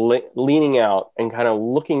leaning out and kind of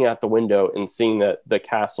looking out the window and seeing the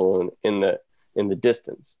castle in the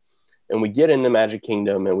distance. And we get into Magic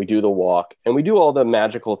Kingdom and we do the walk and we do all the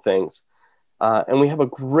magical things. And we have a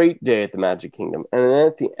great day at the Magic Kingdom. And then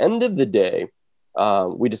at the end of the day,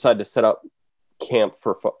 we decide to set up camp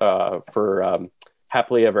for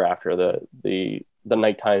Happily Ever After, the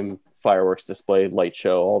nighttime fireworks display, light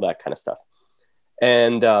show, all that kind of stuff.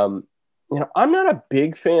 And I'm not a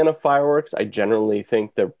big fan of fireworks. I generally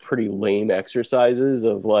think they're pretty lame exercises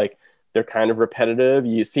of like, they're kind of repetitive.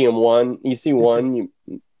 You see one,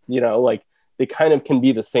 like they kind of can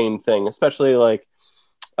be the same thing, especially like,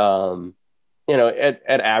 um, at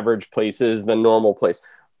average places, the normal place.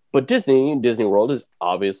 But Disney World is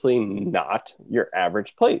obviously not your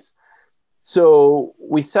average place. So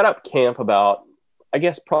we set up camp about, I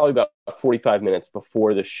guess, probably about 45 minutes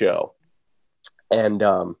before the show. And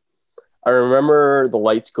I remember the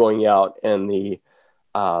lights going out and the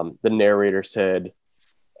narrator said,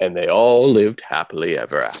 and they all lived happily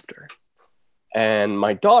ever after. And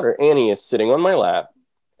my daughter, Annie, is sitting on my lap,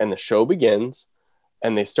 and the show begins,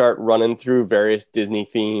 and they start running through various Disney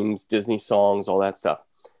themes, Disney songs, all that stuff.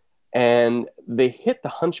 And they hit the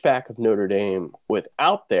Hunchback of Notre Dame with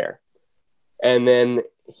Out There. And then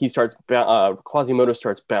Quasimodo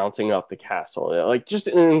starts bouncing up the castle. Like, just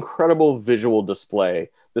an incredible visual display,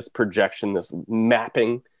 this projection, this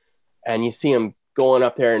mapping. And you see him going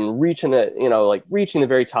up there and reaching the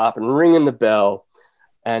very top and ringing the bell.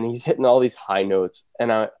 And he's hitting all these high notes.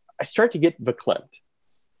 And I start to get verklempt.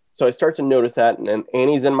 So I start to notice that. And then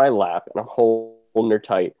Annie's in my lap and I'm holding her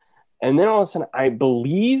tight. And then all of a sudden, I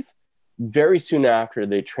believe very soon after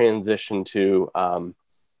they transition to,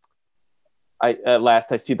 at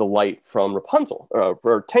last I see the light from Rapunzel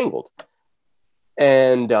or Tangled.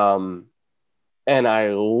 And I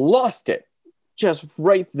lost it just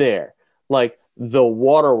right there. Like, the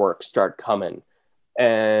waterworks start coming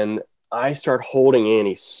and I start holding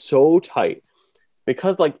Annie so tight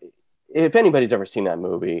because, like, if anybody's ever seen that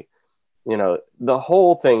movie, the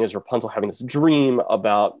whole thing is Rapunzel having this dream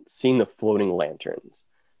about seeing the floating lanterns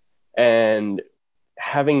and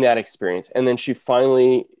having that experience. And then she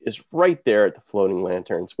finally is right there at the floating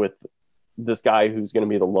lanterns with this guy who's going to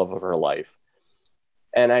be the love of her life.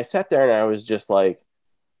 And I sat there and I was just like,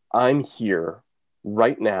 I'm here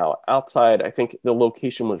right now outside. I think the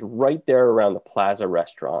location was right there around the Plaza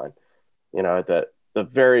restaurant, at the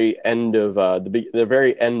very end of the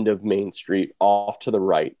very end of Main Street off to the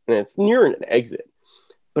right. And it's near an exit,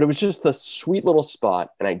 but it was just a sweet little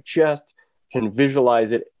spot. And I just can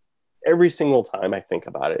visualize it every single time I think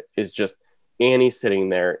about it, is just Annie sitting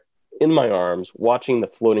there in my arms, watching the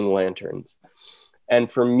floating lanterns.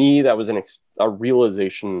 And for me, that was a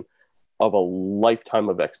realization of a lifetime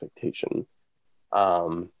of expectation.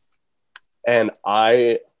 And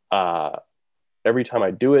I, every time I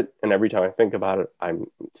do it and every time I think about it, I'm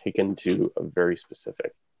taken to a very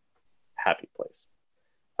specific happy place.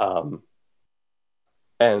 And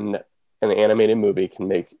an animated movie can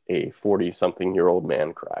make a 40-something-year-old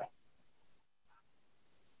man cry.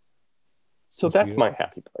 So that's my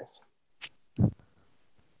happy place.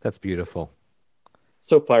 That's beautiful.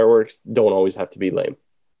 So fireworks don't always have to be lame.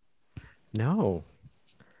 No.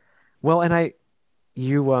 Well, and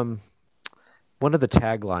one of the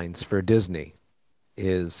taglines for Disney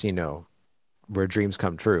is, where dreams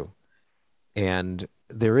come true. And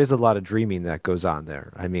there is a lot of dreaming that goes on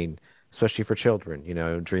there. I mean, especially for children,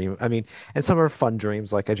 dream. I mean, and some are fun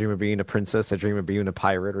dreams, like I dream of being a princess, I dream of being a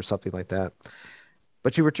pirate or something like that.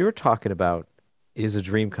 But what you were talking about is a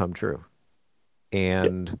dream come true.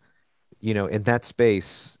 And, in that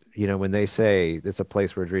space, when they say it's a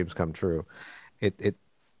place where dreams come true,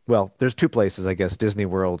 well, there's two places, I guess, Disney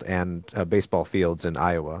World and baseball fields in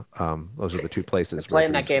Iowa. Those are the two places. We're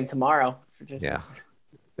playing that game tomorrow. Yeah,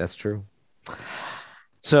 that's true.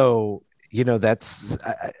 So, that's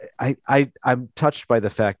I'm touched by the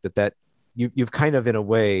fact that you've kind of in a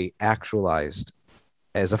way actualized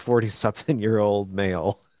as a 40-something-year-old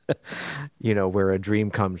male, where a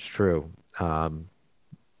dream comes true.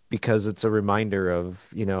 Because it's a reminder of,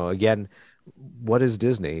 again, what is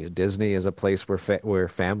Disney? Disney is a place where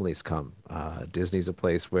families come. Disney's a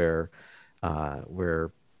place where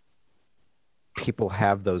people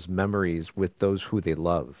have those memories with those who they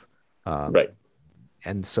love. Right.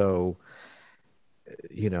 And so,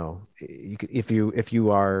 if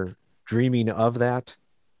you are dreaming of that,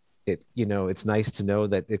 it's nice to know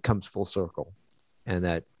that it comes full circle and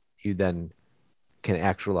that you then can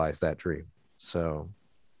actualize that dream. So,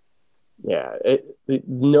 yeah,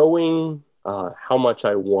 knowing how much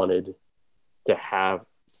I wanted to have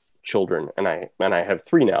children, and I have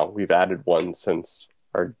 3 now. We've added one since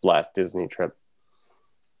our last Disney trip.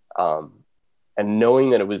 And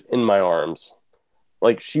knowing that it was in my arms,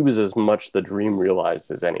 like, she was as much the dream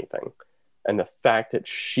realized as anything. And the fact that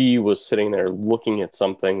she was sitting there looking at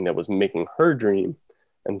something that was making her dream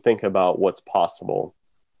and think about what's possible,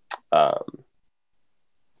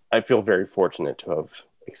 I feel very fortunate to have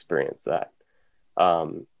experienced that.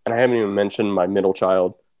 And I haven't even mentioned my middle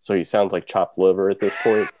child, so he sounds like chopped liver at this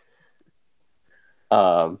point.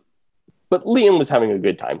 Um, but Liam was having a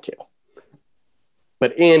good time too.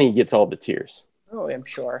 But Annie gets all the tears. Oh, I'm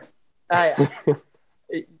sure.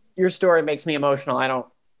 Your story makes me emotional. I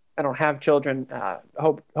don't have children.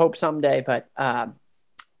 Hope someday, but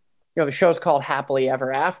the show's called Happily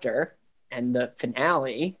Ever After, and the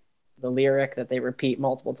finale, the lyric that they repeat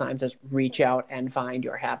multiple times is "Reach out and find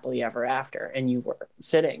your happily ever after," and you were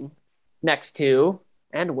sitting next to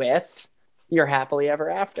and with your happily ever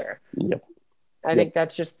after. Yep. I think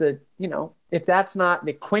that's just if that's not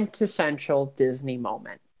the quintessential Disney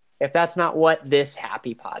moment, if that's not what this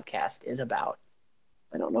happy podcast is about,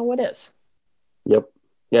 I don't know what is. Yep.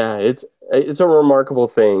 Yeah, it's a remarkable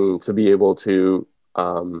thing to be able to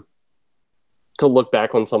look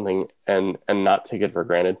back on something and not take it for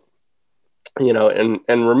granted.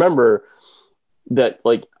 And remember that,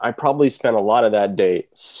 like, I probably spent a lot of that day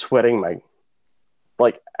sweating my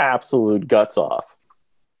like absolute guts off.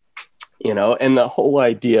 And the whole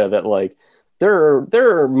idea that, like, there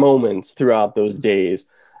are moments throughout those days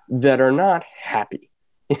that are not happy.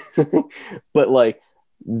 But like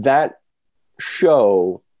that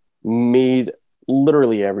show made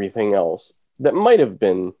literally everything else that might have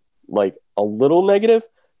been like a little negative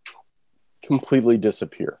completely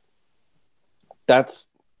disappear.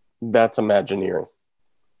 That's Imagineering.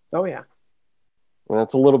 Oh yeah. And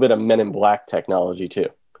that's a little bit of Men in Black technology too.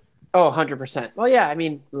 Oh, 100%. Well, yeah, I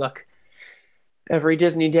mean, look, every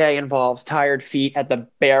Disney day involves tired feet at the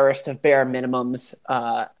barest of bare minimums,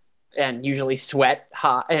 and usually sweat,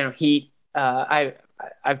 hot, heat.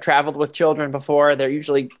 I've traveled with children before. They're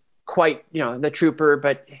usually quite, the trooper,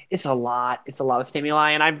 but it's a lot. It's a lot of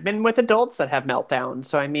stimuli, and I've been with adults that have meltdowns.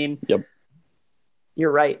 So I mean, yep,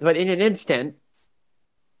 you're right. But in an instant,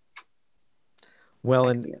 well,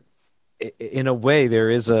 in a way,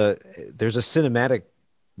 there's a cinematic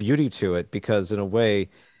beauty to it, because in a way,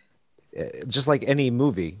 just like any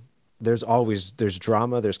movie, there's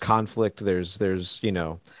drama, there's conflict, there's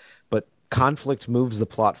but conflict moves the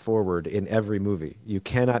plot forward in every movie. You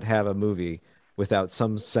cannot have a movie without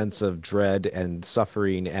some sense of dread and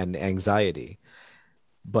suffering and anxiety.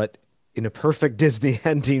 But in a perfect Disney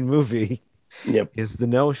ending movie, yep, is the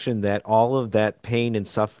notion that all of that pain and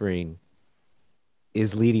suffering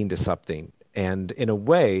is leading to something. And in a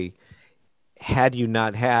way, had you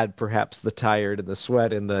not had perhaps the tired and the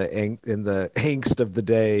sweat and the angst of the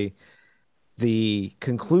day, the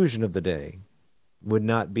conclusion of the day would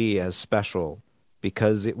not be as special,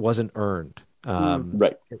 because it wasn't earned.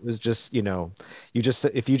 right. It was just,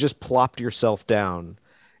 if you just plopped yourself down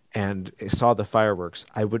and saw the fireworks,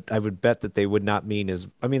 I would bet that they would not mean as,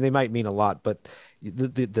 I mean, they might mean a lot, but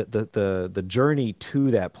the journey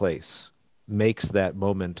to that place makes that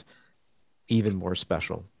moment even more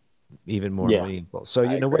special, even more meaningful. So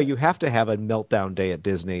in a way, you have to have a meltdown day at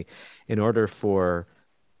Disney in order for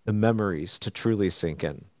the memories to truly sink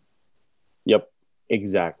in. Yep,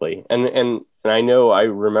 exactly. And I know, I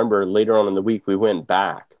remember later on in the week we went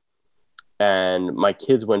back, and my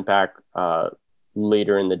kids went back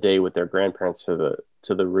later in the day with their grandparents to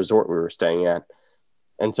the resort we were staying at.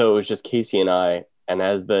 And so it was just Casey and I. And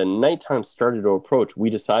as the nighttime started to approach, we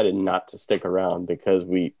decided not to stick around, because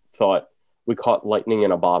we thought we caught lightning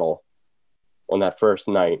in a bottle on that first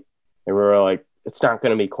night. And we were like, it's not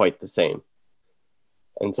going to be quite the same.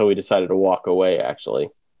 And so we decided to walk away, actually.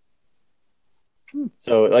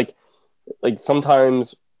 So like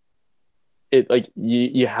sometimes it, like,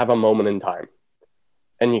 you have a moment in time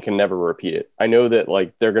and you can never repeat it. I know that,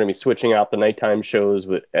 like, they're going to be switching out the nighttime shows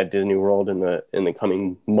at Disney World in the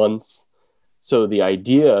coming months. So the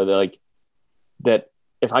idea that, like, that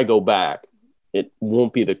if I go back, it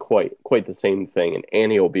won't be quite the same thing, and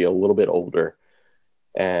Annie will be a little bit older,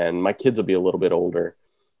 and my kids will be a little bit older.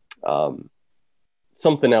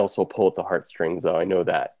 Something else will pull at the heartstrings, though. I know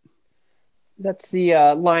that. That's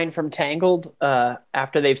the line from Tangled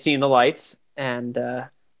after they've seen the lights, and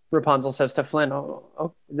Rapunzel says to Flynn,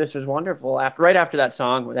 "Oh, this was wonderful." Right after that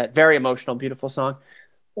song, that very emotional, beautiful song,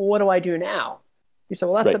 well, what do I do now? He said,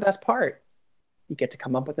 "Well, that's Right. the best part. You get to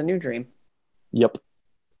come up with a new dream." Yep.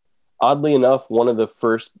 Oddly enough, one of the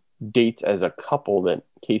first dates as a couple that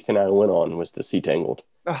Casey and I went on was to see Tangled.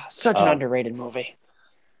 Oh, such an underrated movie.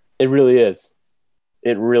 It really is.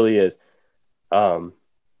 It really is.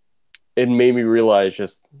 It made me realize,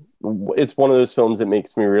 it's one of those films that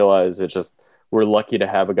makes me realize that just we're lucky to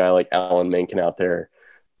have a guy like Alan Menken out there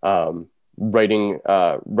writing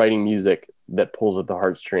music that pulls at the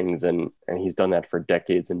heartstrings, and he's done that for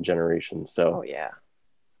decades and generations. So, oh yeah,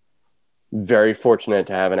 very fortunate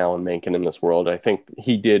to have an Alan Menken in this world. I think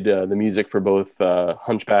he did the music for both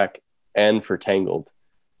Hunchback and for Tangled.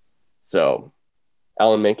 So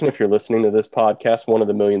Alan Menken, if you're listening to this podcast, one of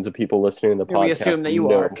the millions of people listening to the podcast, we assume that you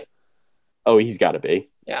are. Oh, he's got to be.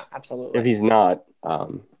 Yeah, absolutely. If he's not, at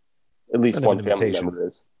least Send him one an family invitation. member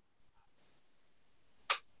is.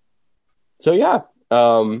 So yeah,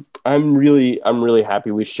 I'm really happy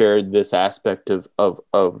we shared this aspect of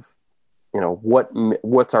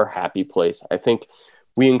what's our happy place. I think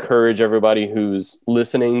we encourage everybody who's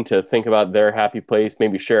listening to think about their happy place,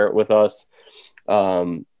 maybe share it with us.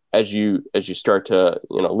 As you start to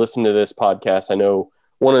listen to this podcast, I know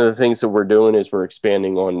one of the things that we're doing is we're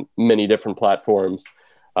expanding on many different platforms,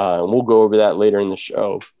 and we'll go over that later in the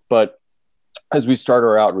show. But as we start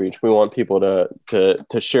our outreach, we want people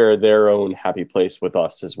to share their own happy place with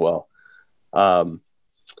us as well.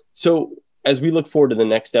 So as we look forward to the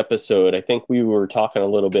next episode, I think we were talking a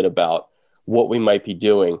little bit about what we might be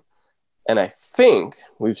doing, and I think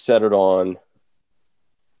we've settled on.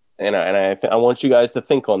 And I want you guys to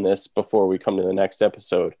think on this before we come to the next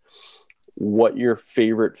episode, what your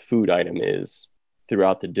favorite food item is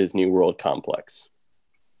throughout the Disney World complex.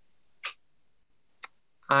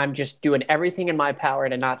 I'm just doing everything in my power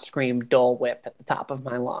to not scream Dole Whip at the top of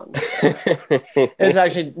my lungs. It's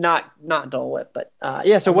actually not Dole Whip, but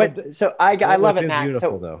yeah. So what? So I love it, Matt.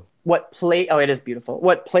 Beautiful, so though. What plate? Oh, it is beautiful.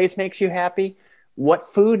 What place makes you happy? What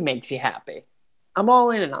food makes you happy? I'm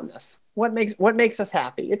all in on this. What makes us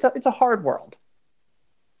happy? It's a hard world.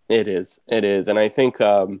 It is, and I think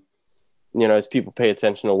as people pay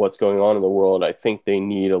attention to what's going on in the world, I think they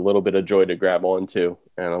need a little bit of joy to grab onto,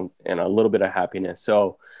 and a little bit of happiness.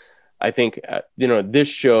 So I think this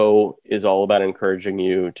show is all about encouraging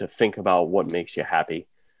you to think about what makes you happy,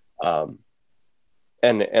 and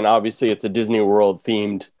obviously it's a Disney World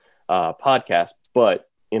themed podcast, but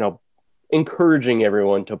encouraging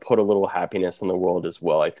everyone to put a little happiness in the world as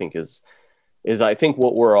well, I think is I think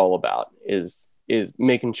what we're all about is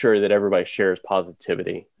making sure that everybody shares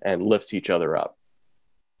positivity and lifts each other up.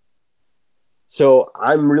 So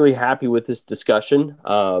I'm really happy with this discussion.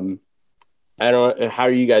 I don't know, how are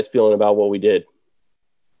you guys feeling about what we did?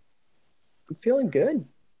 I'm feeling good.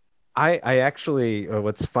 I actually,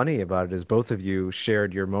 what's funny about it is both of you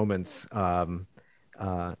shared your moments.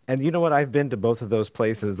 And you know what? I've been to both of those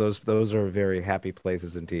places. Those are very happy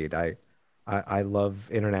places indeed. I love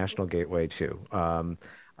International Gateway too.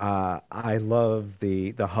 I love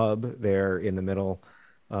the hub there in the middle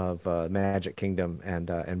of Magic Kingdom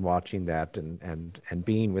and watching that and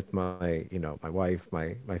being with my my wife,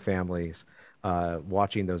 my families,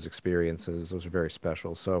 watching those experiences. Those are very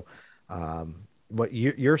special. So what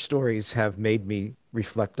your stories have made me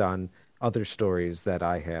reflect on other stories that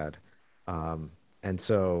I had. And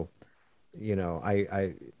so,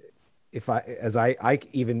 I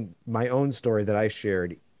even my own story that I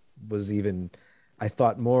shared was I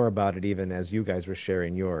thought more about it even as you guys were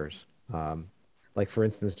sharing yours. Like for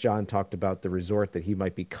instance, John talked about the resort that he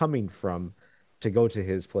might be coming from to go to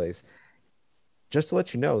his place. Just to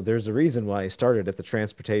let you know, there's a reason why I started at the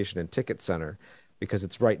Transportation and Ticket Center, because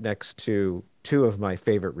it's right next to two of my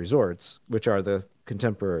favorite resorts, which are the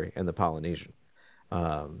Contemporary and the Polynesian.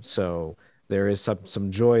 So there is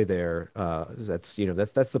some joy there. That's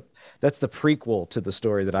the prequel to the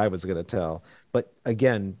story that I was going to tell. But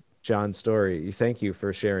again, John's story, thank you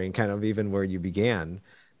for sharing kind of even where you began,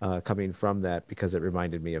 coming from that, because it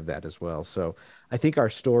reminded me of that as well. So I think our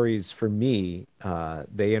stories, for me,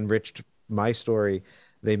 they enriched my story.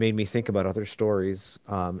 They made me think about other stories,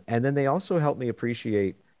 and then they also helped me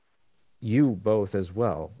appreciate you both as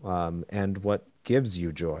well, and what gives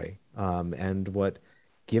you joy, and what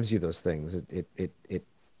gives you those things. It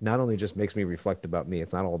not only just makes me reflect about me,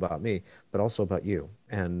 it's not all about me, but also about you,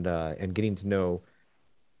 and getting to know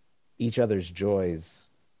each other's joys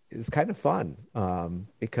is kind of fun,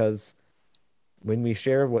 because when we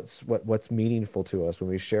share what's meaningful to us, when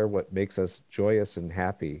we share what makes us joyous and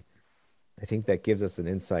happy, I think that gives us an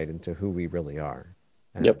insight into who we really are.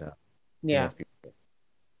 And, Yep. Yeah.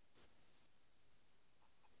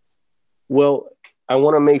 Well, I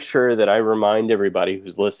want to make sure that I remind everybody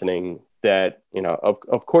who's listening that,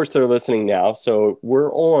 of course they're listening now. So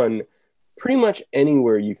we're on pretty much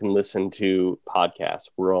anywhere you can listen to podcasts.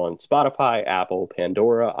 We're on Spotify, Apple,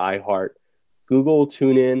 Pandora, iHeart, Google,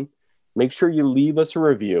 TuneIn. Make sure you leave us a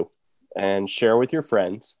review and share with your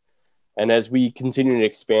friends. And as we continue to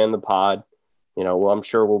expand the pod, I'm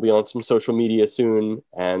sure we'll be on some social media soon,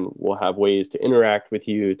 and we'll have ways to interact with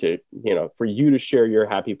you, to, for you to share your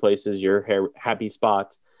happy places, your happy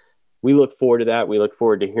spots. We look forward to that. We look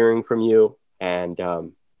forward to hearing from you. And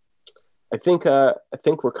I think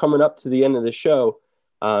we're coming up to the end of the show.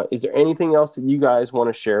 Is there anything else that you guys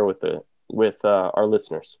want to share with our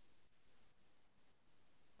listeners?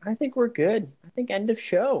 I think we're good. I think end of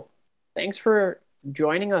show. Thanks for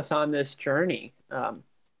joining us on this journey.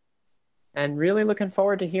 And really looking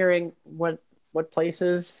forward to hearing what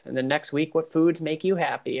places and then next week what foods make you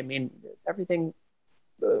happy. I mean, everything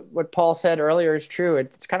what Paul said earlier is true.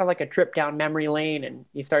 It's kind of like a trip down memory lane, and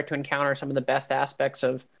you start to encounter some of the best aspects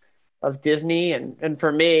of Disney, and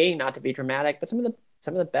for me, not to be dramatic, but some of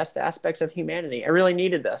the best aspects of humanity. I really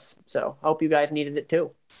needed this, so I hope you guys needed it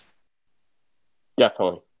too.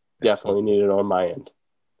 Definitely needed on my end.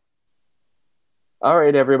 All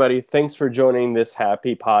right, everybody. Thanks for joining this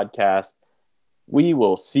happy podcast. We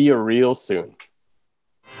will see you real soon.